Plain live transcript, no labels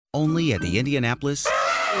Only at the Indianapolis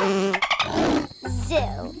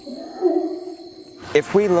Zoo.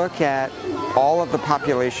 If we look at all of the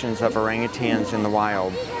populations of orangutans in the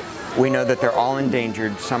wild, we know that they're all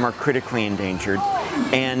endangered, some are critically endangered,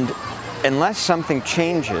 and unless something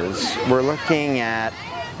changes, we're looking at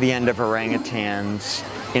the end of orangutans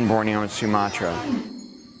in Borneo and Sumatra.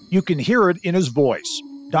 You can hear it in his voice.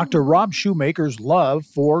 Dr. Rob Shumaker's love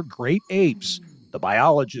for great apes, the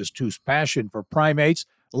biologist whose passion for primates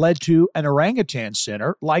led to an orangutan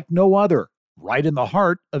center like no other, right in the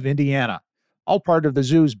heart of Indiana. All part of the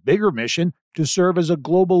zoo's bigger mission to serve as a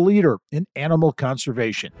global leader in animal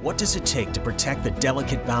conservation. What does it take to protect the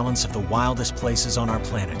delicate balance of the wildest places on our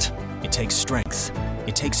planet? It takes strength.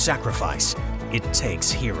 It takes sacrifice. It takes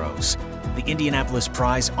heroes. The Indianapolis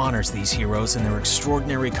Prize honors these heroes and their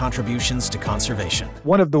extraordinary contributions to conservation.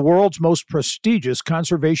 One of the world's most prestigious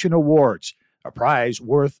conservation awards, a prize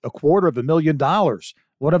worth $250,000.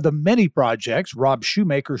 One of the many projects Rob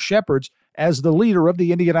Shumaker shepherds as the leader of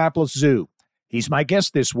the Indianapolis Zoo. He's my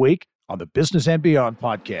guest this week on the Business and Beyond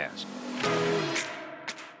podcast.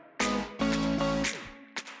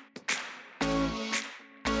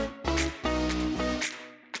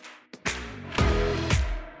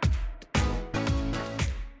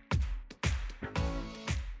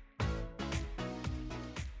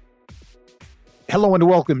 Hello and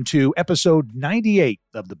welcome to episode 98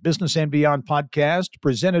 of the Business and Beyond podcast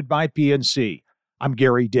presented by PNC. I'm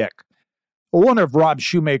Gary Dick. One of Rob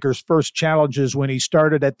Shumaker's first challenges when he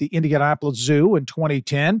started at the Indianapolis Zoo in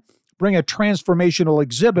 2010, bring a transformational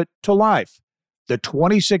exhibit to life. The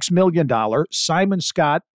 $26 million Simon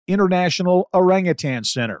Scott International Orangutan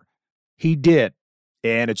Center. He did,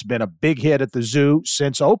 and it's been a big hit at the zoo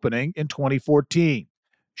since opening in 2014.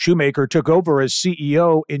 Shumaker took over as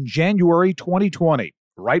CEO in January 2020,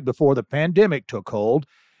 right before the pandemic took hold,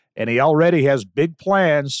 and he already has big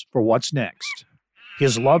plans for what's next.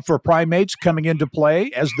 His love for primates coming into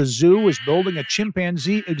play as the zoo is building a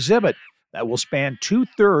chimpanzee exhibit that will span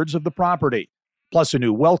 2/3 of the property, plus a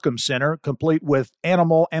new welcome center complete with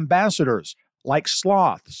animal ambassadors like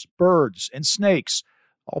sloths, birds, and snakes,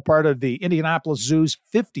 all part of the Indianapolis Zoo's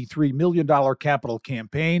 $53 million capital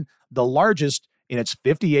campaign, the largest in its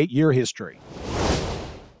 58-year history.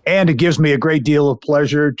 And it gives me a great deal of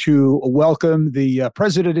pleasure to welcome the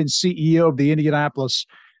president and CEO of the Indianapolis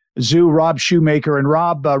Zoo, Rob Shumaker. And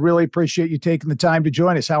Rob, really appreciate you taking the time to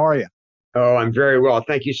join us. How are you? Oh, I'm very well.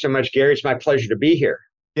 Thank you so much, Gary. It's my pleasure to be here.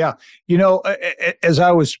 Yeah. You know, as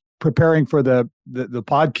I was preparing for the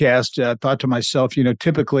podcast, I thought to myself,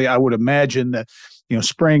 typically I would imagine that,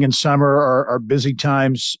 spring and summer are busy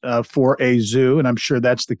times for a zoo, and I'm sure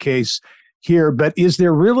that's the case here. But is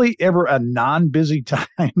there really ever a non-busy time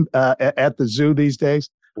at the zoo these days?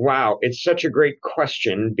 Wow, it's such a great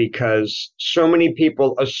question because so many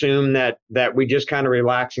people assume that we just kind of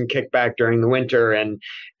relax and kick back during the winter and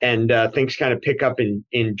things kind of pick up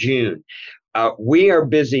in June. We are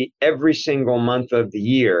busy every single month of the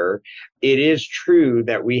year. It is true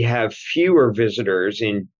that we have fewer visitors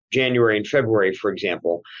in January and February, for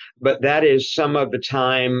example, but that is some of the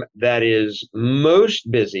time that is most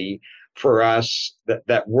busy for us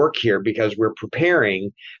that work here because we're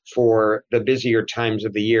preparing for the busier times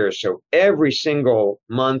of the year. So every single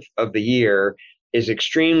month of the year is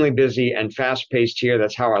extremely busy and fast-paced here.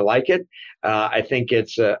 That's how I like it. I think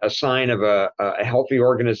it's a sign of a healthy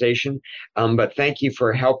organization. But thank you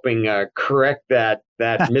for helping correct that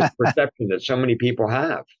misperception that so many people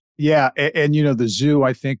have. Yeah. And the zoo,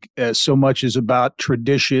 I think so much is about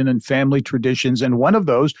tradition and family traditions. And one of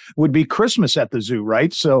those would be Christmas at the zoo,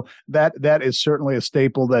 right? So that is certainly a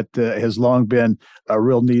staple that has long been a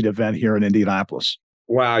real neat event here in Indianapolis.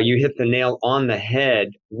 Wow, you hit the nail on the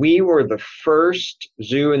head. We were the first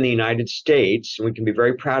zoo in the United States, and we can be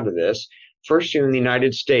very proud of this, first zoo in the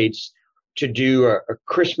United States to do a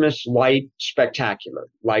Christmas light spectacular,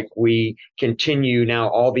 like we continue now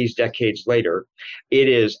all these decades later. It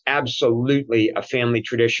is absolutely a family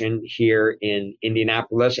tradition here in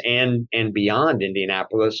Indianapolis and beyond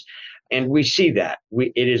Indianapolis. And we see that.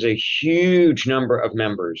 It is a huge number of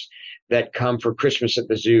members that come for Christmas at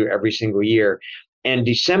the zoo every single year. And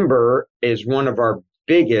December is one of our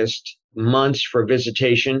biggest months for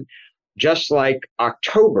visitation, just like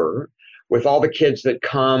October, with all the kids that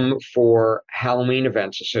come for Halloween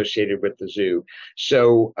events associated with the zoo.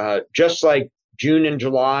 So just like June and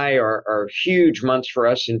July are huge months for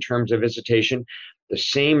us in terms of visitation, the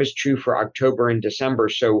same is true for October and December.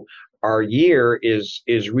 So our year is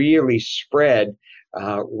really spread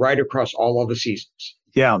right across all of the seasons.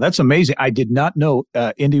 Yeah, that's amazing. I did not know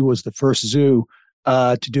Indy was the first zoo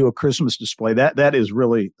to do a Christmas display. That is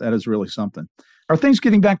really something. Are things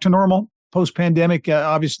getting back to normal post-pandemic?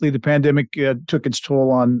 Obviously, the pandemic took its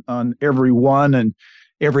toll on everyone and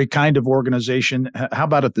every kind of organization. How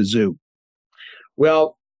about at the zoo?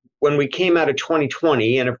 Well, when we came out of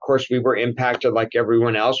 2020, and of course we were impacted like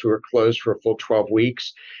everyone else, we were closed for a full 12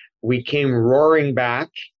 weeks. We came roaring back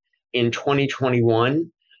in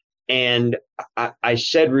 2021. And I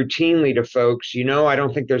said routinely to folks, I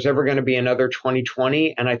don't think there's ever going to be another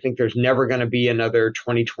 2020, and I think there's never going to be another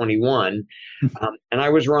 2021. And I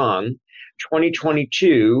was wrong.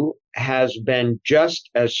 2022 has been just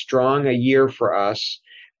as strong a year for us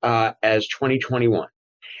as 2021.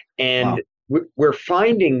 And wow. We're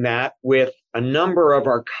finding that with a number of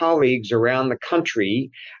our colleagues around the country,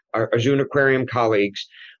 our zoo and aquarium colleagues.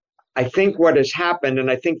 I think what has happened, and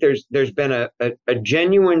I think there's been a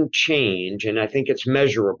genuine change, and I think it's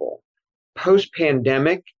measurable.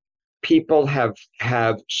 Post-pandemic, people have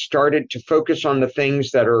started to focus on the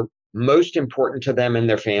things that are most important to them and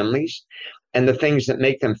their families, and the things that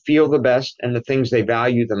make them feel the best, and the things they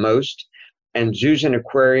value the most. And zoos and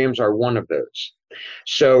aquariums are one of those.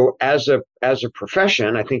 So as a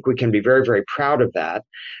profession, I think we can be very, very proud of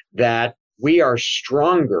that we are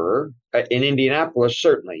stronger in Indianapolis,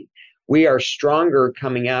 certainly. We are stronger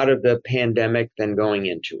coming out of the pandemic than going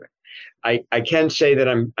into it. I can say that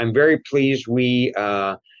I'm very pleased we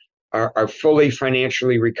are fully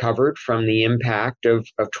financially recovered from the impact of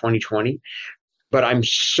 2020. But I'm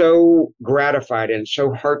so gratified and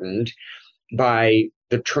so heartened by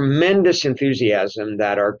the tremendous enthusiasm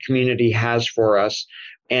that our community has for us.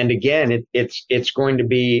 And again, it's going to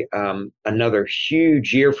be another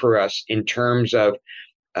huge year for us in terms of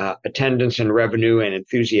attendance and revenue and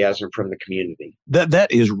enthusiasm from the community.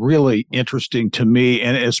 That is really interesting to me,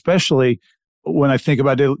 and especially when I think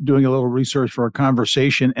about doing a little research for our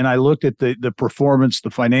conversation, and I looked at the performance,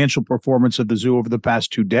 the financial performance of the zoo over the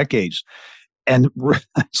past 2 decades, and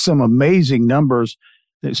some amazing numbers.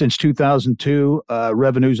 Since 2002,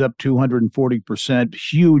 revenue's up 240%,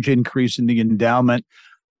 huge increase in the endowment.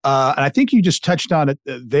 And I think you just touched on it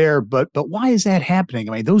there, but why is that happening?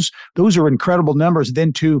 I mean, those are incredible numbers.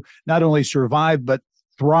 Then to not only survive but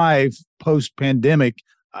thrive post-pandemic,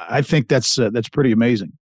 I think that's pretty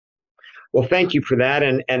amazing. Well, thank you for that,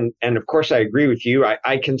 and of course I agree with you.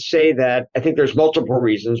 I can say that I think there's multiple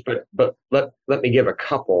reasons, but let me give a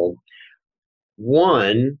couple.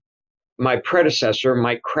 One, my predecessor,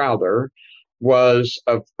 Mike Crowther, was,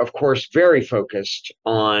 of course, very focused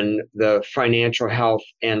on the financial health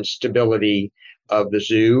and stability of the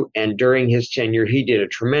zoo. And during his tenure, he did a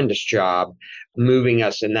tremendous job moving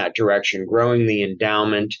us in that direction, growing the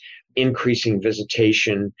endowment, increasing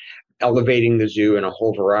visitation, elevating the zoo in a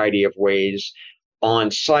whole variety of ways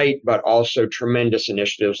on site, but also tremendous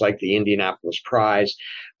initiatives like the Indianapolis Prize.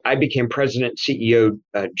 I became president and CEO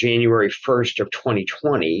January 1st of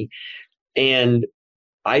 2020. And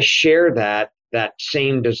I share that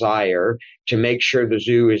same desire to make sure the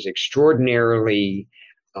zoo is extraordinarily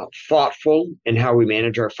thoughtful in how we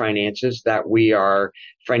manage our finances, that we are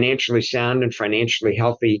financially sound and financially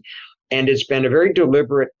healthy. And it's been a very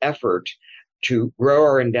deliberate effort to grow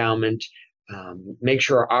our endowment, make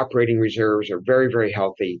sure our operating reserves are very, very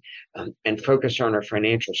healthy, and focus on our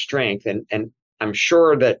financial strength. And I'm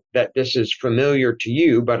sure that this is familiar to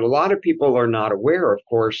you, but a lot of people are not aware, of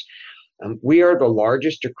course. We are the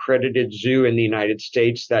largest accredited zoo in the United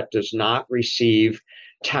States that does not receive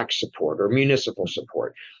tax support or municipal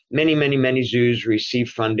support. Many, many, many zoos receive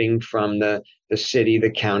funding from the city,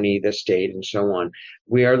 the county, the state, and so on.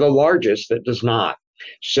 We are the largest that does not.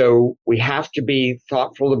 So we have to be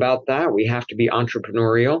thoughtful about that. We have to be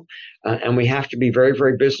entrepreneurial, and we have to be very,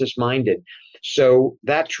 very business minded. So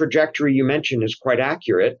that trajectory you mentioned is quite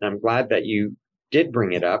accurate. And I'm glad that you did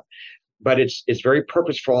bring it up. But it's very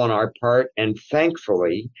purposeful on our part, and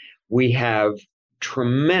thankfully, we have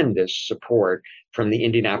tremendous support from the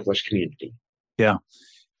Indianapolis community. Yeah,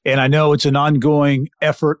 and I know it's an ongoing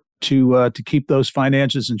effort to keep those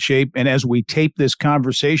finances in shape. And as we tape this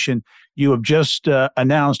conversation, you have just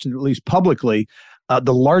announced, at least publicly,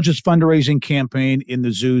 the largest fundraising campaign in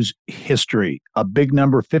the zoo's history. A big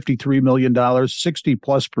number, $53 million,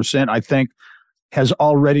 60+%, I think, has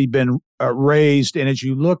already been raised. And as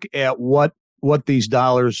you look at what these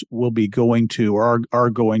dollars will be going to or are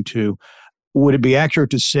going to, would it be accurate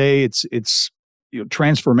to say it's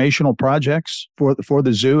transformational projects for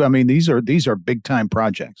the zoo? I mean, these are big time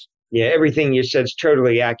projects. Yeah, everything you said is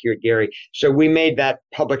totally accurate, Gary. So we made that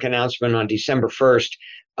public announcement on December 1st.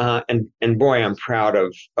 And boy, I'm proud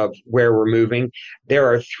of where we're moving. There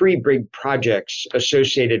are 3 big projects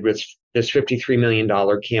associated with this $53 million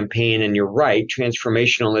campaign. And you're right,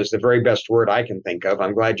 transformational is the very best word I can think of.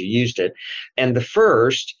 I'm glad you used it. And the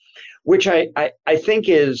first, which I think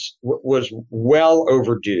was well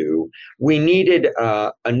overdue, we needed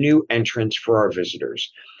a new entrance for our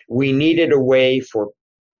visitors. We needed a way for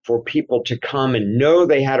people to come and know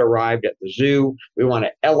they had arrived at the zoo. We want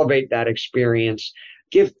to elevate that experience,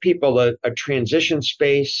 give people a transition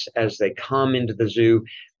space as they come into the zoo.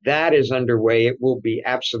 That is underway. It will be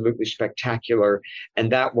absolutely spectacular,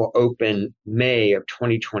 and that will open May of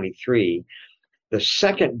 2023. The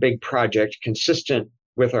second big project, consistent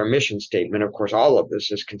with our mission statement, of course, all of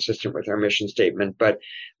this is consistent with our mission statement, but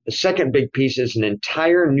the second big piece is an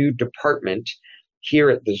entire new department here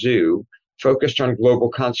at the zoo focused on global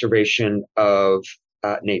conservation of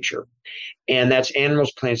nature. And that's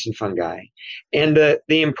animals, plants, and fungi. And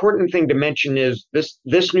the important thing to mention is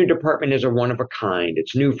this new department is a one of a kind.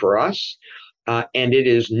 It's new for us, and it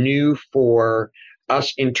is new for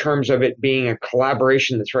us in terms of it being a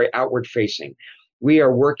collaboration that's very outward facing. We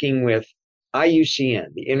are working with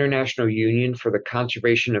IUCN, the International Union for the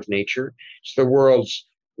Conservation of Nature. It's the world's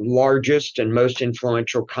largest and most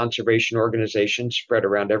influential conservation organization spread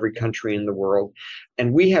around every country in the world.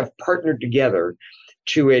 And we have partnered together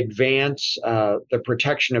to advance the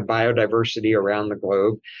protection of biodiversity around the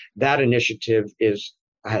globe. That initiative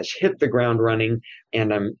has hit the ground running,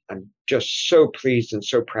 and I'm just so pleased and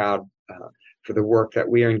so proud for the work that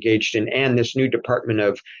we are engaged in, and this new department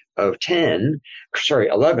of 11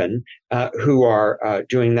 who are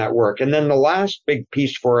doing that work. And then the last big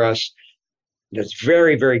piece for us that's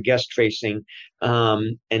very, very guest facing,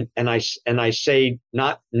 and I say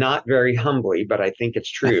not very humbly, but I think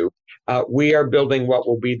it's true. We are building what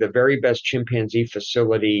will be the very best chimpanzee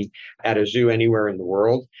facility at a zoo anywhere in the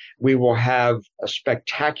world. We will have a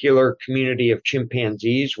spectacular community of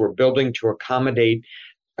chimpanzees. We're building to accommodate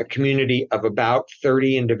a community of about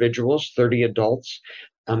 30 individuals, 30 adults.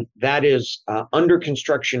 That is under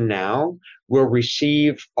construction now. We'll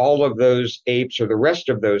receive all of those apes, or the rest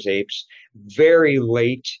of those apes, very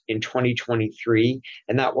late in 2023,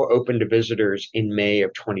 and that will open to visitors in May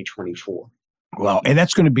of 2024. Well, and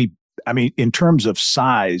that's going to be, I mean, in terms of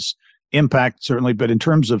size, impact certainly, but in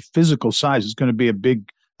terms of physical size, it's going to be a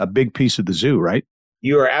big piece of the zoo, right?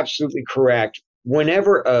 You are absolutely correct.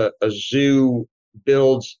 Whenever a zoo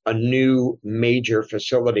builds a new major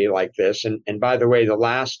facility like this, and by the way, the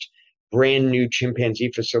last brand new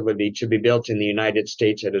chimpanzee facility to be built in the United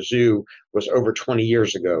States at a zoo was over 20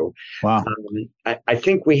 years ago. Wow. I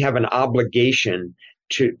think we have an obligation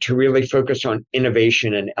to really focus on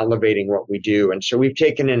innovation and elevating what we do. And so we've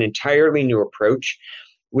taken an entirely new approach.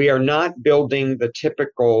 We are not building the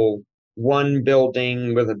typical one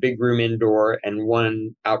building with a big room indoor and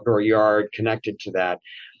one outdoor yard connected to that.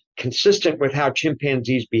 Consistent with how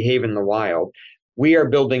chimpanzees behave in the wild, we are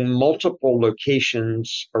building multiple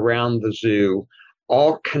locations around the zoo,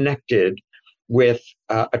 all connected with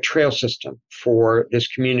a trail system for this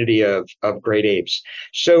community of great apes.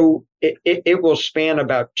 So it will span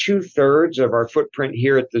about 2/3 of our footprint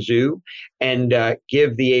here at the zoo, and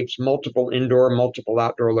give the apes multiple indoor, multiple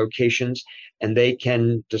outdoor locations, and they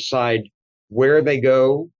can decide where they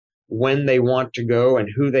go, when they want to go, and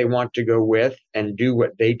who they want to go with, and do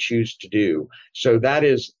what they choose to do. So that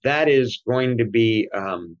is going to be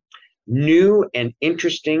new and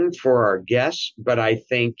interesting for our guests, but I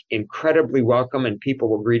think incredibly welcome, and people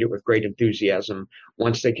will greet it with great enthusiasm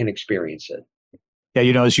once they can experience it. Yeah,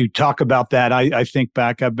 you know, as you talk about that, I think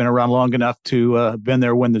back, I've been around long enough to have been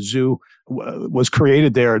there when the zoo was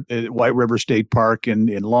created there at White River State Park and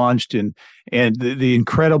launched, and the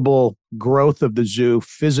incredible growth of the zoo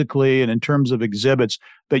physically and in terms of exhibits.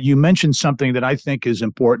 But you mentioned something that I think is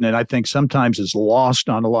important, and I think sometimes is lost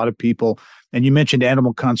on a lot of people. And you mentioned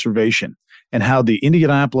animal conservation and how the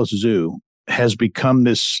Indianapolis Zoo has become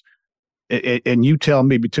this, and you tell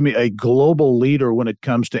me, to me, a global leader when it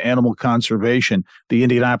comes to animal conservation. The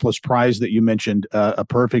Indianapolis Prize that you mentioned, a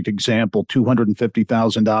perfect example,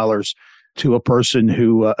 $250,000 to a person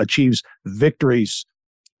who achieves victories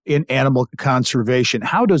in animal conservation.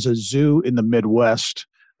 How does a zoo in the Midwest,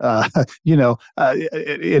 in a,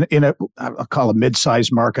 I'll call a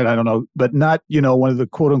mid-sized market, I don't know, but not, one of the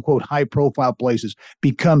quote unquote high profile places,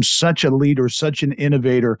 become such a leader, such an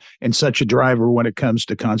innovator, and such a driver when it comes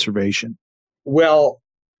to conservation? Well,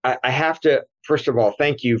 I have to, first of all,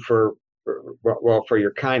 thank you for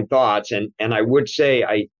your kind thoughts. And I would say,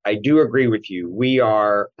 I do agree with you. We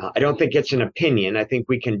are, I don't think it's an opinion. I think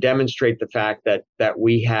we can demonstrate the fact that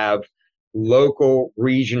we have local,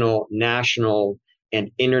 regional, national, and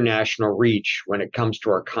international reach when it comes to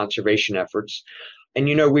our conservation efforts. And,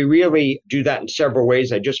 we really do that in several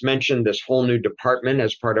ways. I just mentioned this whole new department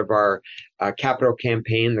as part of our capital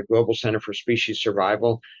campaign, the Global Center for Species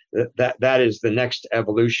Survival. That is the next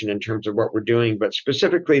evolution in terms of what we're doing. But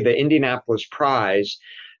specifically, the Indianapolis Prize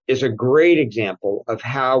is a great example of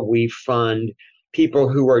how we fund people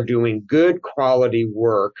who are doing good quality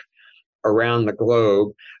work around the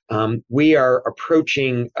globe. We are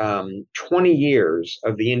approaching 20 years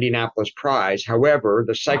of the Indianapolis Prize. However,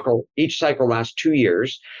 each cycle lasts 2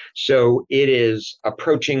 years. So it is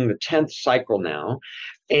approaching the 10th cycle now.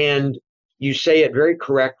 And you say it very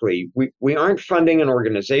correctly. We aren't funding an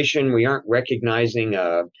organization. We aren't recognizing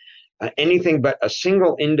anything but a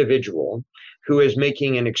single individual who is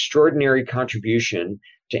making an extraordinary contribution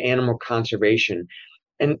to animal conservation.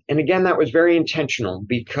 And again, that was very intentional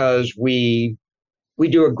because we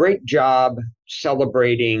do a great job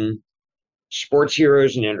celebrating sports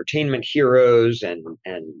heroes and entertainment heroes and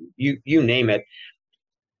you name it.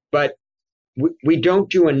 But we don't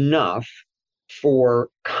do enough for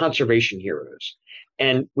conservation heroes.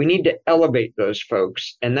 And we need to elevate those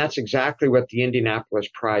folks. And that's exactly what the Indianapolis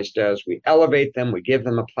Prize does. We elevate them, we give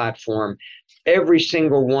them a platform. Every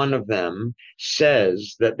single one of them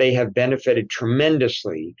says that they have benefited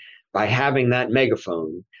tremendously by having that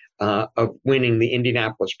megaphone of winning the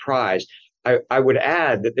Indianapolis Prize. I would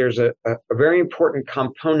add that there's a very important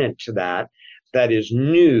component to that is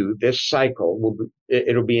new this cycle.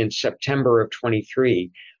 It'll be in September of 23.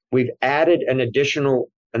 We've added an additional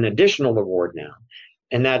award now,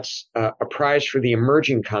 and that's a prize for the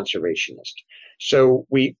emerging conservationist. So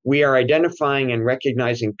we are identifying and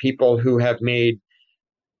recognizing people who have made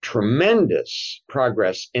tremendous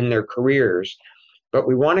progress in their careers, but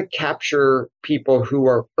we want to capture people who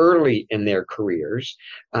are early in their careers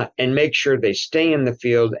and make sure they stay in the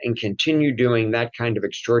field and continue doing that kind of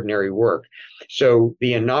extraordinary work. So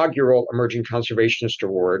the inaugural Emerging Conservationist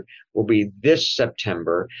Award will be this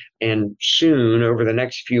September, and soon, over the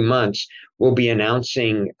next few months, we'll be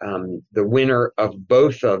announcing the winner of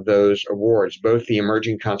both of those awards, both the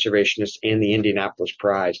Emerging Conservationist and the Indianapolis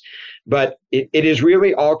Prize. But it is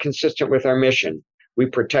really all consistent with our mission. We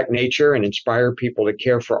protect nature and inspire people to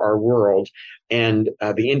care for our world. And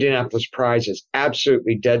the Indianapolis Prize is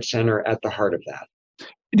absolutely dead center at the heart of that.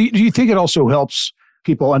 Do you think it also helps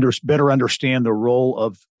people better understand the role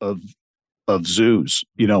of zoos?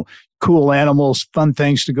 Cool animals, fun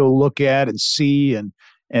things to go look at and see and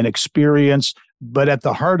experience. But at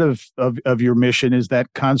the heart of your mission is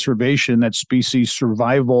that conservation, that species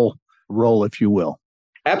survival role, if you will.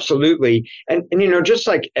 Absolutely. And just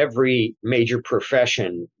like every major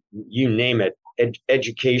profession, you name it,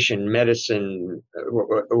 education, medicine,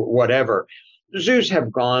 whatever, zoos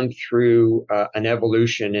have gone through an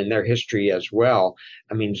evolution in their history as well.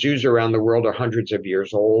 I mean, zoos around the world are hundreds of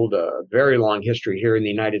years old, a very long history here in the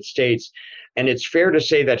United States. And it's fair to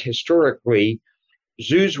say that historically,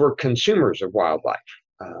 zoos were consumers of wildlife.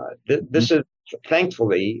 This is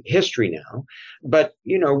thankfully history now, but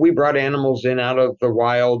we brought animals in out of the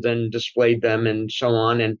wild and displayed them and so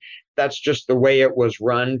on, and that's just the way it was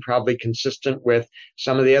run, probably consistent with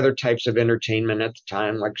some of the other types of entertainment at the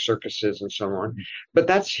time, like circuses and so on. But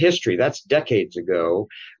that's history. That's decades ago.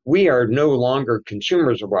 We are no longer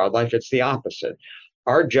consumers of wildlife. It's the opposite.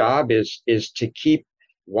 Our job is to keep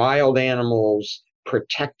wild animals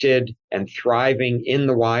protected and thriving in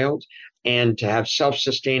the wild, and to have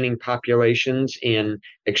self-sustaining populations in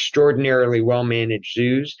extraordinarily well-managed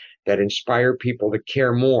zoos that inspire people to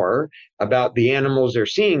care more about the animals they're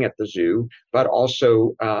seeing at the zoo, but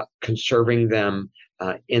also conserving them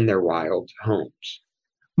in their wild homes.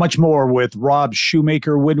 Much more with Rob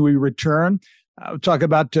Shumaker when we return. We'll talk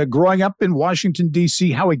about growing up in Washington,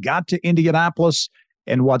 D.C., how he got to Indianapolis,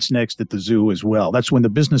 and what's next at the zoo as well. That's when the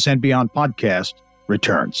Business and Beyond podcast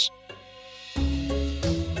returns.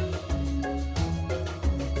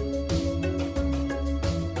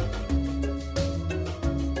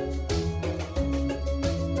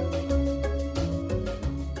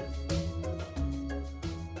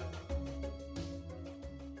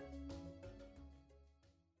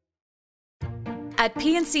 At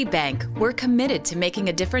PNC Bank, we're committed to making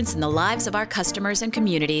a difference in the lives of our customers and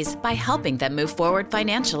communities by helping them move forward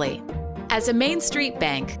financially. As a Main Street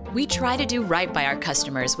bank, we try to do right by our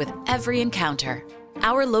customers with every encounter.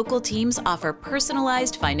 Our local teams offer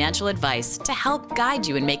personalized financial advice to help guide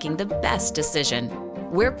you in making the best decision.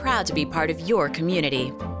 We're proud to be part of your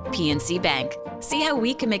community. PNC Bank. See how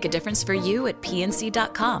we can make a difference for you at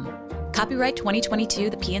pnc.com. Copyright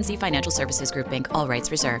 2022, the PNC Financial Services Group, Inc., all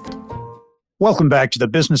rights reserved. Welcome back to the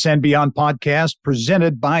Business and Beyond podcast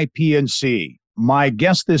presented by PNC. My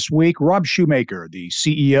guest this week, Rob Shumaker, the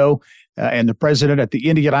CEO and the president at the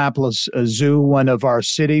Indianapolis Zoo, one of our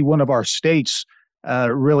states,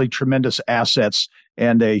 really tremendous assets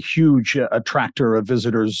and a huge attractor of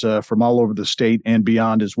visitors from all over the state and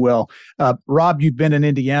beyond as well. Rob, you've been in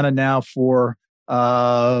Indiana now for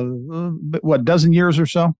dozen years or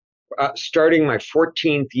so? Starting my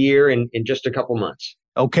 14th year in just a couple months.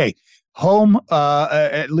 Okay. Home,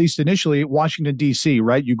 at least initially, Washington, D.C.,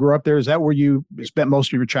 right? You grew up there. Is that where you spent most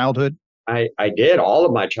of your childhood? I did all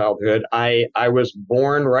of my childhood. I was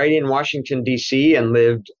born right in Washington, D.C. and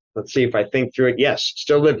lived, let's see if I think through it. Yes,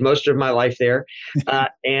 still lived most of my life there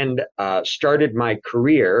and started my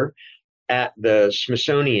career at the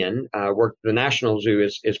Smithsonian. The National Zoo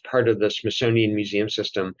is part of the Smithsonian Museum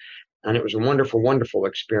system. And it was a wonderful, wonderful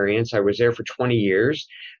experience. I was there for 20 years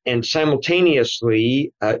and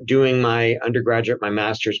simultaneously doing my undergraduate, my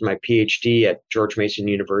master's, my PhD at George Mason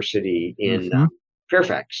University in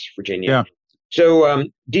Fairfax, Virginia. Yeah. So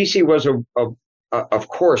DC was, of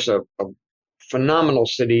course, a phenomenal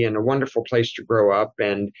city and a wonderful place to grow up,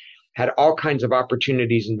 and had all kinds of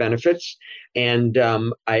opportunities and benefits. And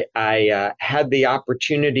I had the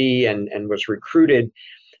opportunity and was recruited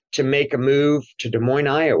to make a move to Des Moines,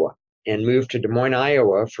 Iowa. And moved to Des Moines,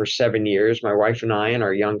 Iowa for 7 years, my wife and I, and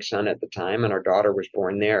our young son at the time, and our daughter was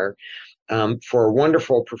born there, for a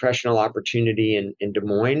wonderful professional opportunity in Des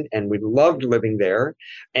Moines. And we loved living there.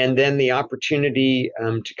 And then the opportunity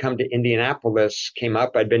to come to Indianapolis came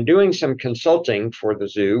up. I'd been doing some consulting for the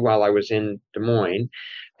zoo while I was in Des Moines,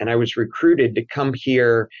 and I was recruited to come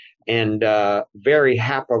here, and very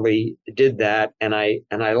happily did that. And I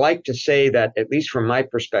like to say that, at least from my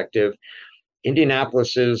perspective,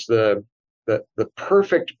 Indianapolis is the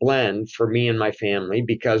perfect blend for me and my family,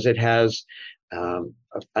 because it has a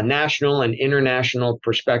national and international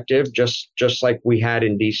perspective, just like we had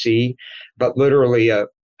in DC, but literally a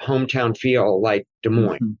hometown feel like Des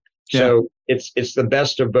Moines. Mm-hmm. Yeah. So it's the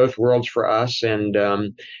best of both worlds for us. And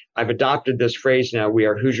I've adopted this phrase now: we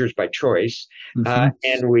are Hoosiers by choice,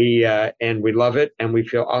 and we love it, and we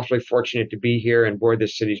feel awfully fortunate to be here. And boy,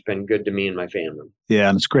 this city's been good to me and my family. Yeah,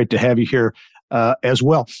 and it's great to have you here as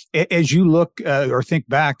well. As you look or think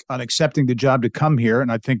back on accepting the job to come here,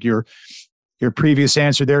 and I think your previous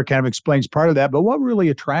answer there kind of explains part of that, but what really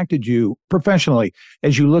attracted you professionally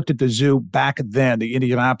as you looked at the zoo back then, the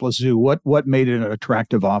Indianapolis Zoo? What made it an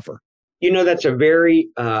attractive offer? That's a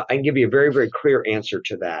I can give you a very, very clear answer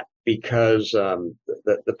to that, because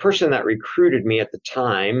the person that recruited me at the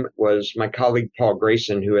time was my colleague, Paul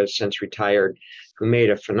Grayson, who has since retired, who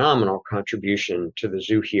made a phenomenal contribution to the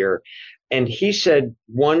zoo here. And he said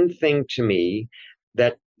one thing to me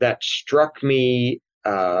that struck me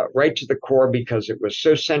right to the core, because it was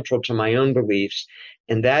so central to my own beliefs.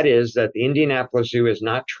 And that is that the Indianapolis Zoo is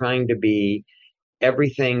not trying to be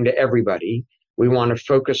everything to everybody. We want to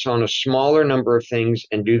focus on a smaller number of things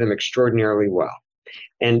and do them extraordinarily well.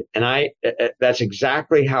 And that's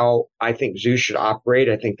exactly how I think zoos should operate.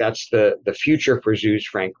 I think that's the future for zoos,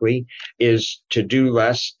 frankly, is to do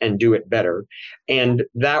less and do it better. And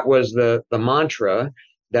that was the mantra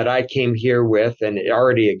that I came here with, and it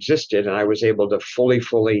already existed, and I was able to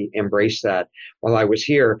fully embrace that while I was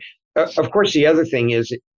here. Of course, the other thing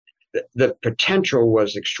is the potential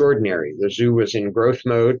was extraordinary. The zoo was in growth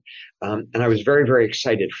mode, and I was very, very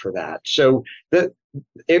excited for that. So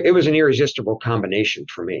it was an irresistible combination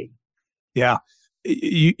for me. Yeah.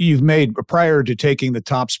 You've made, prior to taking the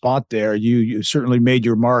top spot there, you certainly made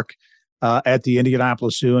your mark at the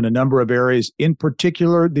Indianapolis Zoo in a number of areas, in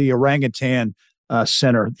particular the orangutan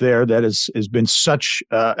center there that has been such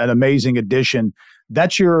an amazing addition.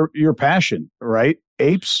 That's your passion, right?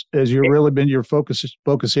 Apes has really been your focus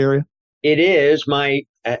area? It is.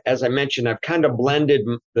 As I mentioned, I've kind of blended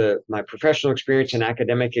my professional experience and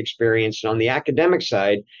academic experience. And on the academic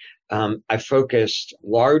side, I focused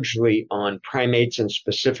largely on primates, and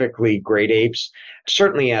specifically great apes,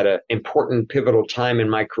 certainly at an important pivotal time in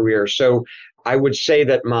my career. So I would say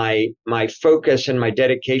that my focus and my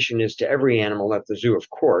dedication is to every animal at the zoo, of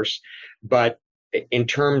course. But in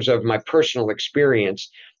terms of my personal experience,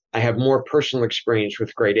 I have more personal experience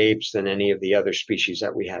with great apes than any of the other species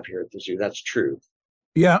that we have here at the zoo. That's true.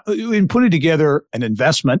 Yeah, in putting together an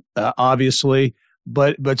investment, obviously,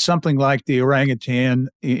 but something like the orangutan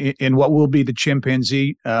in what will be the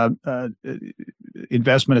chimpanzee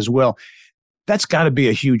investment as well, that's got to be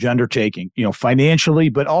a huge undertaking, financially,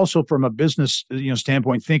 but also from a business,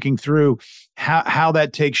 standpoint, thinking through how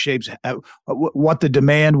that takes shapes, what the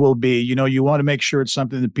demand will be. You want to make sure it's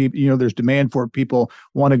something that people, there's demand for it, people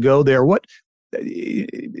want to go there.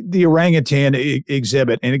 the orangutan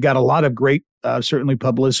exhibit, and it got a lot of great, certainly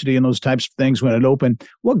publicity and those types of things when it opened.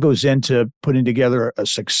 What goes into putting together a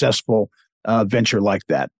successful venture like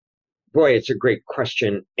that? Boy, it's a great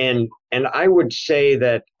question. And I would say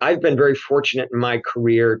that I've been very fortunate in my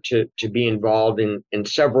career to be involved in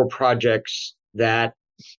several projects that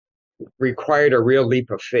required a real leap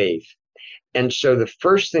of faith. And so the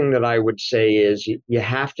first thing that I would say is you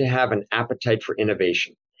have to have an appetite for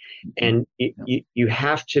innovation, and you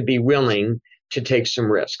have to be willing to take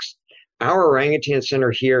some risks. Our orangutan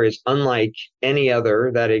center here is unlike any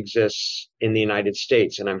other that exists in the United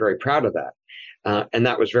States, and I'm very proud of that. And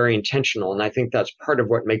that was very intentional, and I think that's part of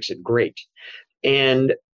what makes it great.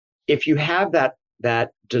 And if you have that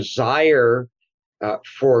desire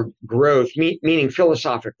for growth, meaning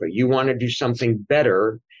philosophically, you want to do something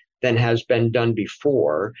better than has been done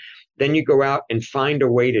before, then you go out and find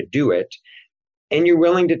a way to do it, and you're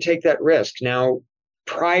willing to take that risk. Now,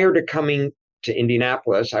 prior to coming to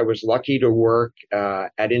Indianapolis, I was lucky to work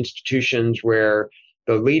at institutions where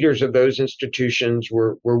the leaders of those institutions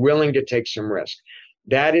were willing to take some risk.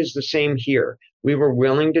 That is the same here. We were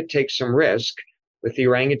willing to take some risk with the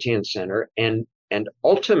Orangutan Center, and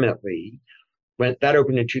ultimately, when that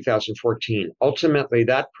opened in 2014, ultimately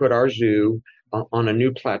that put our zoo on a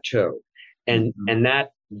new plateau, and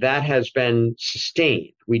that has been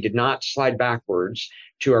sustained. We did not slide backwards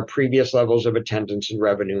to our previous levels of attendance and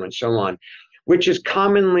revenue and so on, which is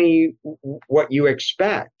commonly what you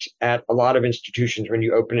expect at a lot of institutions. When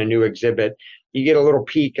you open a new exhibit, you get a little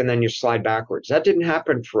peak and then you slide backwards. That didn't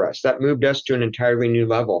happen for us. That moved us to an entirely new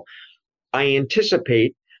level. I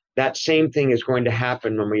anticipate that same thing is going to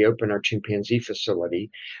happen when we open our chimpanzee facility.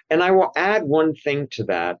 And I will add one thing to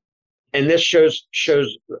that. And this shows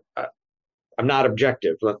I'm not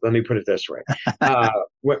objective. Let me put it this way.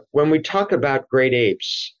 When we talk about great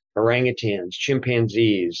apes, orangutans,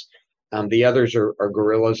 chimpanzees, the others are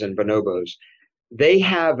gorillas and bonobos, they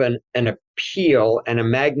have an appeal and a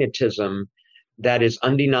magnetism that is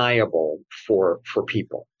undeniable for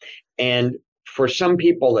people. And for some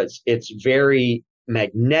people, it's very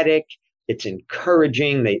magnetic. It's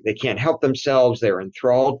encouraging. They can't help themselves. They're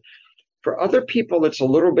enthralled. For other people, it's a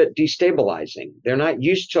little bit destabilizing. They're not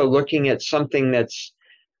used to looking at something that's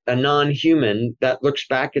a non-human that looks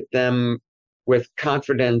back at them with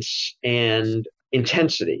confidence and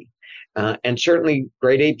intensity. And certainly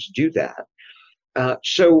great apes do that.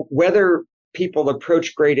 So whether people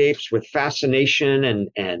approach great apes with fascination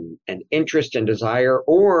and interest and desire,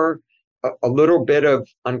 or a little bit of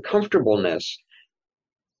uncomfortableness,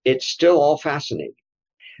 it's still all fascinating.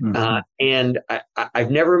 And I've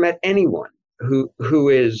never met anyone who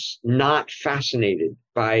is not fascinated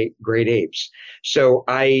by great apes. So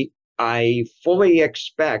I fully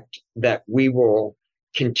expect that we will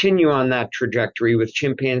continue on that trajectory with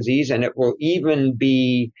chimpanzees, and it will even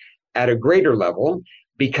be at a greater level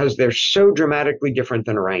because they're so dramatically different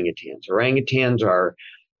than orangutans. Orangutans are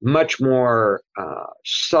much more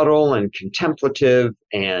subtle and contemplative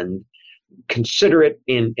and considerate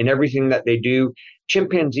in everything that they do.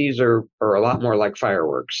 Chimpanzees are a lot more like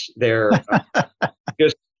fireworks. They're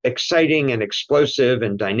just exciting and explosive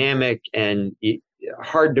and dynamic and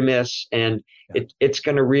hard to miss. And it's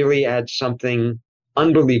going to really add something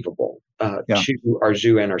unbelievable to our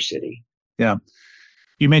zoo and our city. Yeah.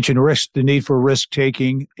 You mentioned risk, the need for risk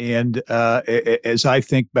taking. And as I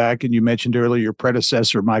think back, and you mentioned earlier your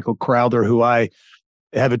predecessor, Michael Crowther, who I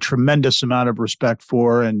have a tremendous amount of respect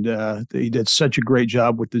for, and he did such a great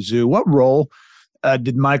job with the zoo. What role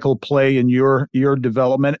did Michael play in your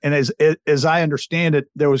development? And as I understand it,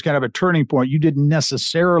 there was kind of a turning point. You didn't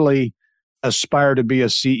necessarily aspire to be a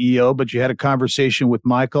CEO, but you had a conversation with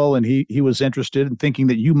Michael, and he was interested in thinking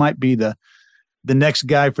that you might be the next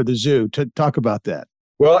guy for the zoo. To talk about that.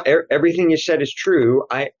 Well, everything you said is true.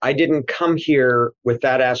 I didn't come here with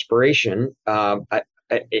that aspiration. I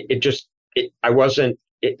wasn't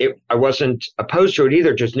opposed to it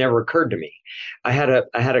either. It just never occurred to me. I had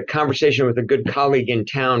a conversation with a good colleague in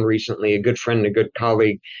town recently, a good friend, a good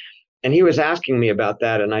colleague, and he was asking me about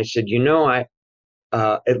that. And I said,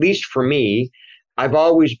 at least for me, I've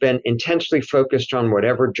always been intensely focused on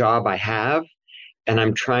whatever job I have, and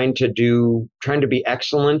I'm trying to be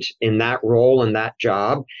excellent in that role and that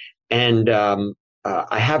job. And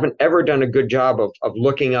I haven't ever done a good job of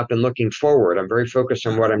looking up and looking forward. I'm very focused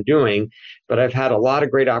on what I'm doing, but I've had a lot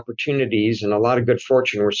of great opportunities and a lot of good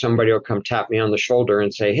fortune where somebody will come tap me on the shoulder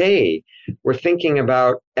and say, "Hey, we're thinking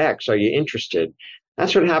about X. Are you interested?"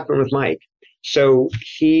 That's what happened with Mike. So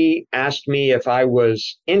he asked me if I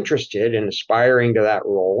was interested in aspiring to that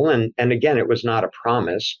role. And again, it was not a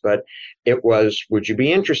promise, but it was, would you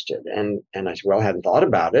be interested? And I said, well, I hadn't thought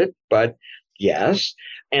about it, but yes.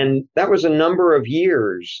 And that was a number of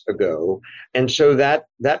years ago. And so that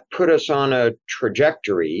put us on a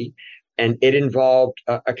trajectory. And it involved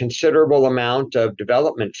a considerable amount of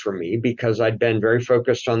development for me because I'd been very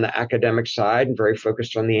focused on the academic side and very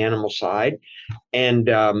focused on the animal side. And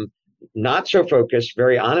not so focused,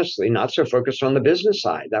 very honestly, not so focused on the business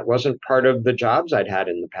side. That wasn't part of the jobs I'd had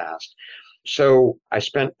in the past. So I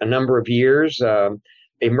spent a number of years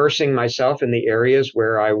immersing myself in the areas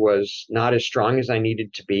where I was not as strong as I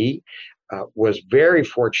needed to be. Was very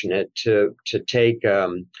fortunate to take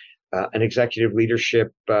an executive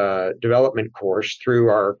leadership development course through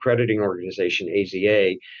our accrediting organization,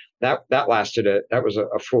 AZA. That lasted that was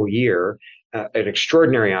a full year, an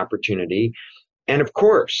extraordinary opportunity. And of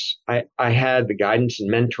course, I had the guidance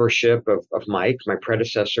and mentorship of Mike, my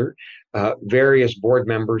predecessor, various board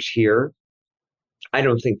members here. I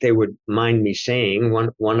don't think they would mind me saying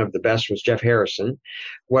one of the best was Jeff Harrison.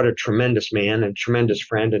 What a tremendous man and tremendous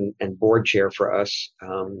friend and board chair for us.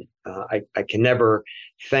 I can never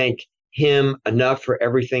thank him enough for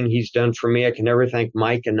everything he's done for me. I can never thank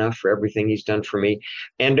Mike enough for everything he's done for me.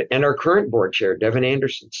 And our current board chair, Devin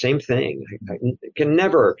Anderson, same thing. I can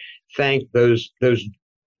never thank those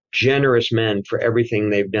generous men for everything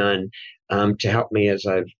they've done to help me as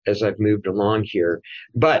I've moved along here.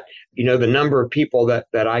 But the number of people that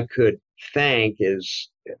I could thank is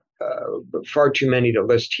far too many to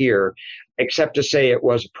list here, except to say it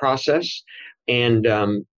was a process. And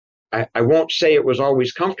I won't say it was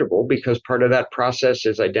always comfortable, because part of that process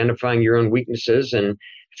is identifying your own weaknesses and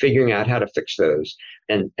figuring out how to fix those.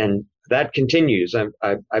 And that continues.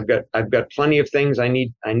 I've got plenty of things I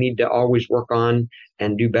need to always work on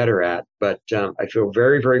and do better at. But I feel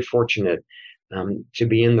very, very fortunate to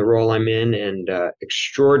be in the role I'm in, and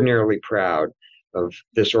extraordinarily proud of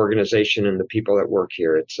this organization and the people that work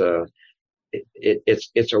here.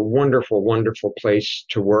 It's a wonderful, wonderful place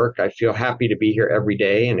to work. I feel happy to be here every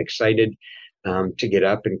day and excited to get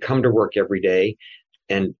up and come to work every day.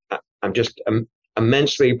 And I'm just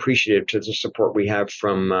immensely appreciative to the support we have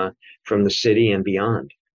from the city and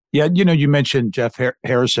beyond. Yeah, you mentioned Jeff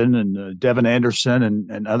Harrison and Devin Anderson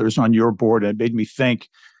and others on your board. And it made me think,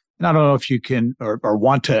 and I don't know if you can or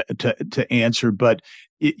want to answer, but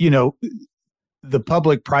the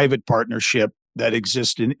public-private partnership that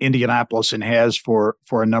exists in Indianapolis and has for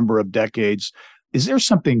a number of decades. Is there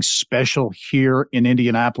something special here in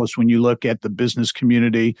Indianapolis when you look at the business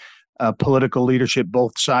community, political leadership,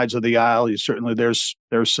 both sides of the aisle? There's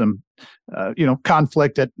some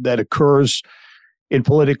conflict that occurs in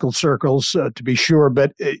political circles, to be sure,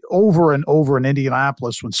 but over and over in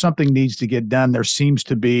Indianapolis, when something needs to get done, there seems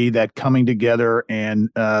to be that coming together and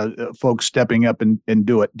folks stepping up and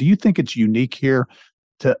do it. Do you think it's unique here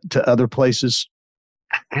to other places?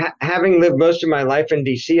 Having lived most of my life in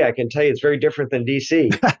DC, I can tell you it's very different than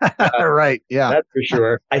DC. Right. Yeah, that's for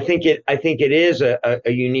sure. I think it is a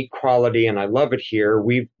unique quality, and I love it here.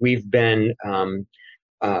 We've been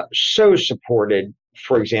so supported,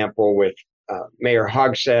 for example, with Mayor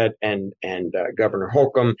Hogsett and Governor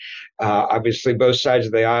Holcomb. Obviously, both sides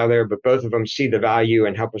of the aisle there, but both of them see the value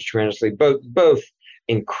and help us tremendously. Both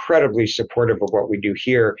incredibly supportive of what we do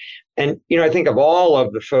here. And, I think of all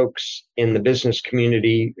of the folks in the business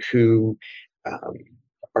community who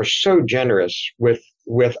are so generous with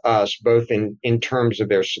us, both in terms of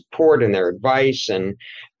their support and their advice. And,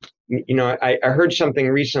 I heard something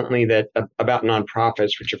recently about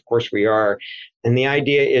nonprofits, which of course we are. And the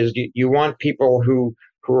idea is you want people who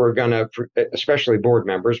are going to, especially board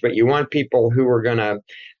members, but you want people who are going to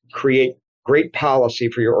create great policy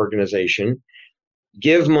for your organization,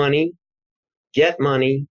 give money, get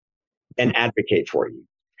money, and advocate for you.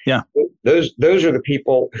 Yeah. Those are the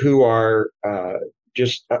people who are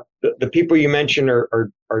just the people you mentioned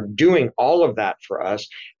are doing all of that for us.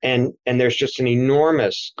 And there's just an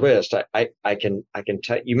enormous list. I can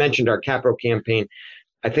tell you mentioned our capital campaign.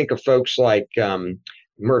 I think of folks like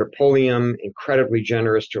Myrta Polium, incredibly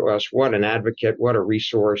generous to us. What an advocate, what a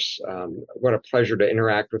resource. What a pleasure to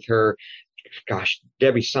interact with her. Gosh,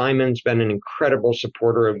 Debbie Simon's been an incredible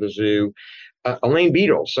supporter of the zoo. Elaine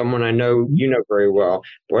Beadle, someone I know you know very well.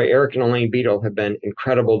 Boy, Eric and Elaine Beadle have been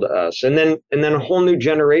incredible to us. And then a whole new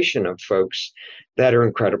generation of folks that are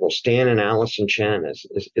incredible. Stan and Allison Chen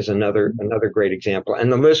is another great example.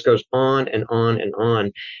 And the list goes on and on and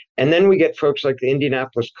on. And then we get folks like the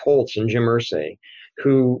Indianapolis Colts and Jim Irsay,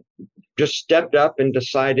 who just stepped up and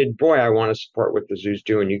decided, boy, I want to support what the zoo's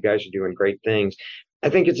doing. You guys are doing great things. I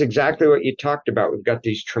think it's exactly what you talked about. We've got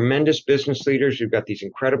these tremendous business leaders. We've got these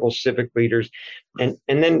incredible civic leaders, and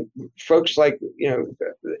then folks like the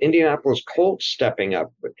Indianapolis Colts stepping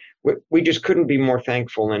up. We just couldn't be more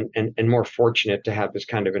thankful and more fortunate to have this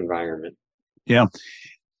kind of environment. Yeah.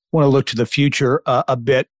 Want to look to the future a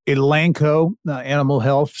bit. Elanco, animal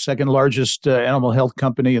health, second largest animal health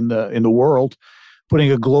company in the world, putting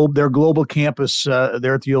their global campus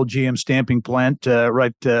there at the old GM stamping plant,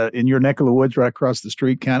 right in your neck of the woods, right across the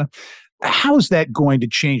street, kind of. How is that going to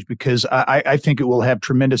change? Because I think it will have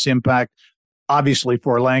tremendous impact, obviously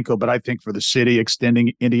for Elanco, but I think for the city,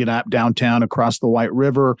 extending Indianapolis downtown across the White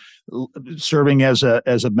River, serving as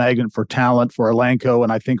a magnet for talent for Elanco,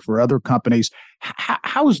 and I think for other companies.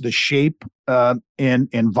 How is the shape and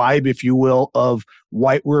vibe, if you will, of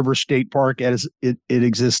White River State Park as it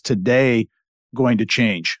exists today going to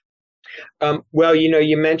change? Well,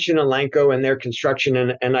 you mentioned Elanco and their construction,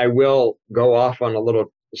 and I will go off on a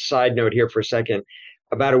little side note here for a second.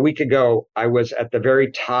 About a week ago, I was at the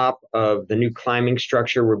very top of the new climbing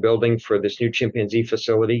structure we're building for this new chimpanzee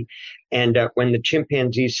facility. And when the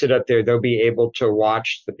chimpanzees sit up there, they'll be able to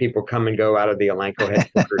watch the people come and go out of the Elanco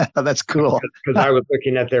headquarters. That's cool. Because I was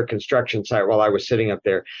looking at their construction site while I was sitting up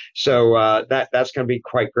there. So that's going to be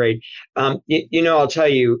quite great. I'll tell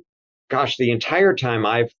you, gosh, the entire time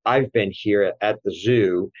I've been here at the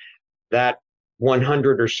zoo, that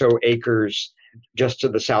 100 or so acres just to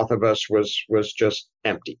the south of us was just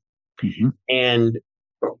empty. Mm-hmm. And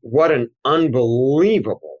what an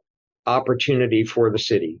unbelievable opportunity for the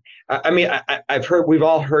city. We've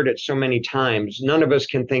all heard it so many times. None of us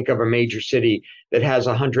can think of a major city that has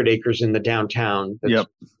 100 acres in the downtown that's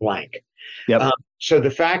blank. Yep. So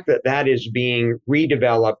the fact that is being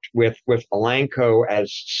redeveloped with Elanco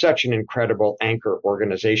as such an incredible anchor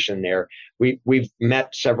organization there. We've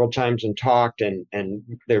met several times and talked, and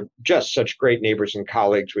they're just such great neighbors and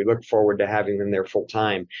colleagues. We look forward to having them there full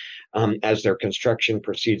time as their construction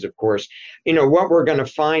proceeds, of course. What we're going to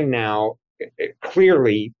find now,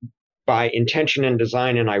 clearly by intention and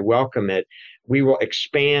design, and I welcome it, we will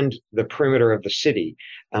expand the perimeter of the city.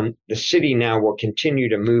 The city now will continue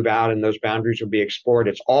to move out and those boundaries will be explored.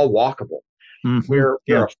 It's all walkable. Mm-hmm. We're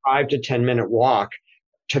a 5 to 10 minute walk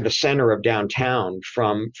to the center of downtown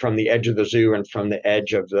from the edge of the zoo and from the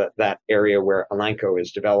edge of that area where Elanco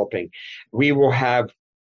is developing. We will have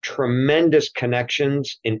tremendous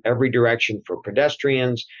connections in every direction for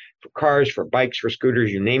pedestrians, for cars, for bikes, for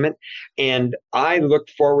scooters, you name it. And I look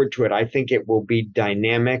forward to it. I think it will be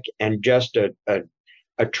dynamic and just a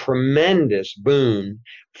tremendous boon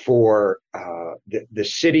for the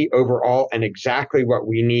city overall, and exactly what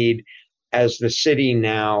we need as the city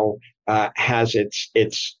now has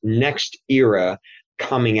its next era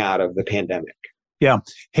coming out of the pandemic. Yeah.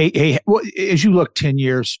 Hey, well, as you look 10,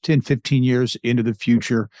 15 years into the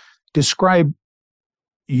future, describe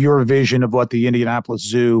your vision of what the Indianapolis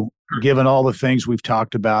Zoo, given all the things we've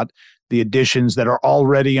talked about, the additions that are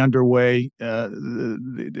already underway,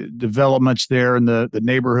 the developments there in the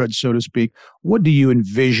neighborhood, so to speak. What do you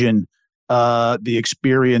envision the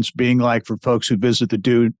experience being like for folks who visit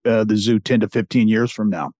the zoo 10 to 15 years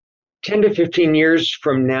from now? 10 to 15 years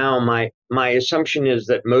from now, my assumption is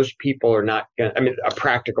that most people are not going to, a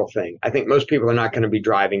practical thing. I think most people are not going to be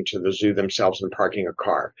driving to the zoo themselves and parking a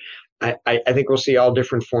car. I think we'll see all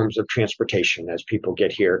different forms of transportation as people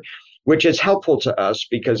get here, which is helpful to us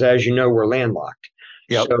because, as you know, we're landlocked.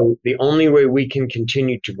 Yep. So the only way we can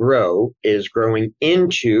continue to grow is growing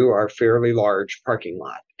into our fairly large parking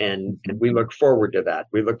lot. And we look forward to that.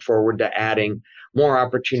 We look forward to adding more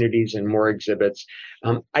opportunities and more exhibits.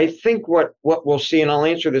 I think what we'll see, and I'll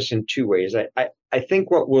answer this in two ways. I think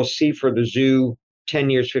what we'll see for the zoo 10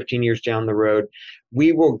 years, 15 years down the road,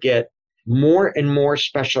 we will get more and more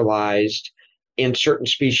specialized in certain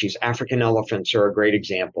species. African elephants are a great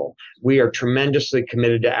example. We are tremendously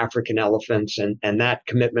committed to African elephants, and that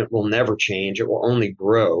commitment will never change. It will only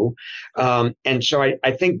grow. And so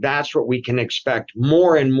I think that's what we can expect,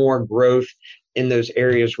 more and more growth in those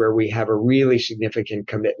areas where we have a really significant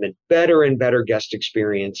commitment, better and better guest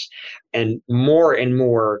experience, and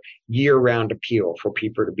more year-round appeal for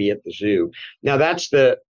people to be at the zoo. Now, that's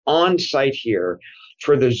the on-site here.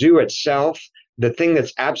 For the zoo itself, the thing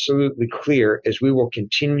that's absolutely clear is we will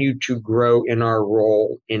continue to grow in our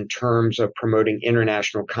role in terms of promoting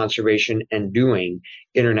international conservation and doing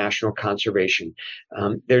international conservation.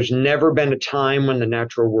 There's never been a time when the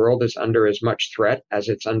natural world is under as much threat as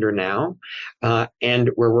it's under now. And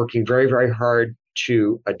we're working very, very hard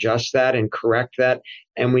to adjust that and correct that.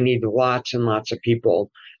 And we need lots and lots of people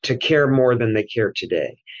to care more than they care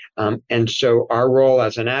today. And so our role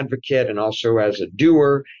as an advocate and also as a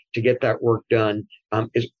doer to get that work done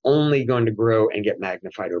is only going to grow and get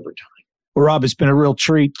magnified over time. Well, Rob, it's been a real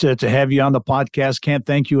treat to have you on the podcast. Can't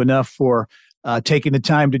thank you enough for taking the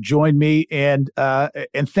time to join me, and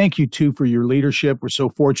thank you too for your leadership. We're so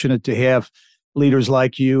fortunate to have leaders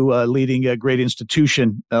like you leading a great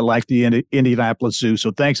institution like the Indianapolis Zoo.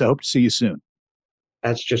 So thanks. I hope to see you soon.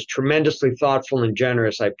 That's just tremendously thoughtful and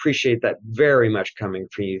generous. I appreciate that very much coming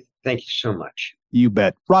from you. Thank you so much. You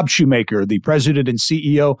bet. Rob Shumaker, the president and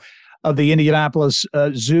CEO of the Indianapolis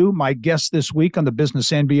Zoo, my guest this week on the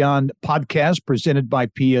Business and Beyond podcast presented by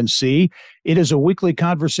PNC. It is a weekly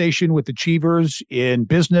conversation with achievers in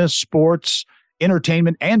business, sports,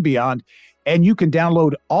 entertainment, and beyond. And you can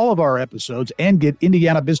download all of our episodes and get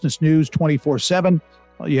Indiana business news 24/7.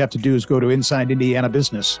 All you have to do is go to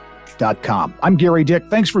InsideIndianaBusiness.com. I'm Gary Dick.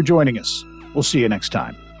 Thanks for joining us. We'll see you next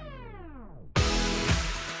time.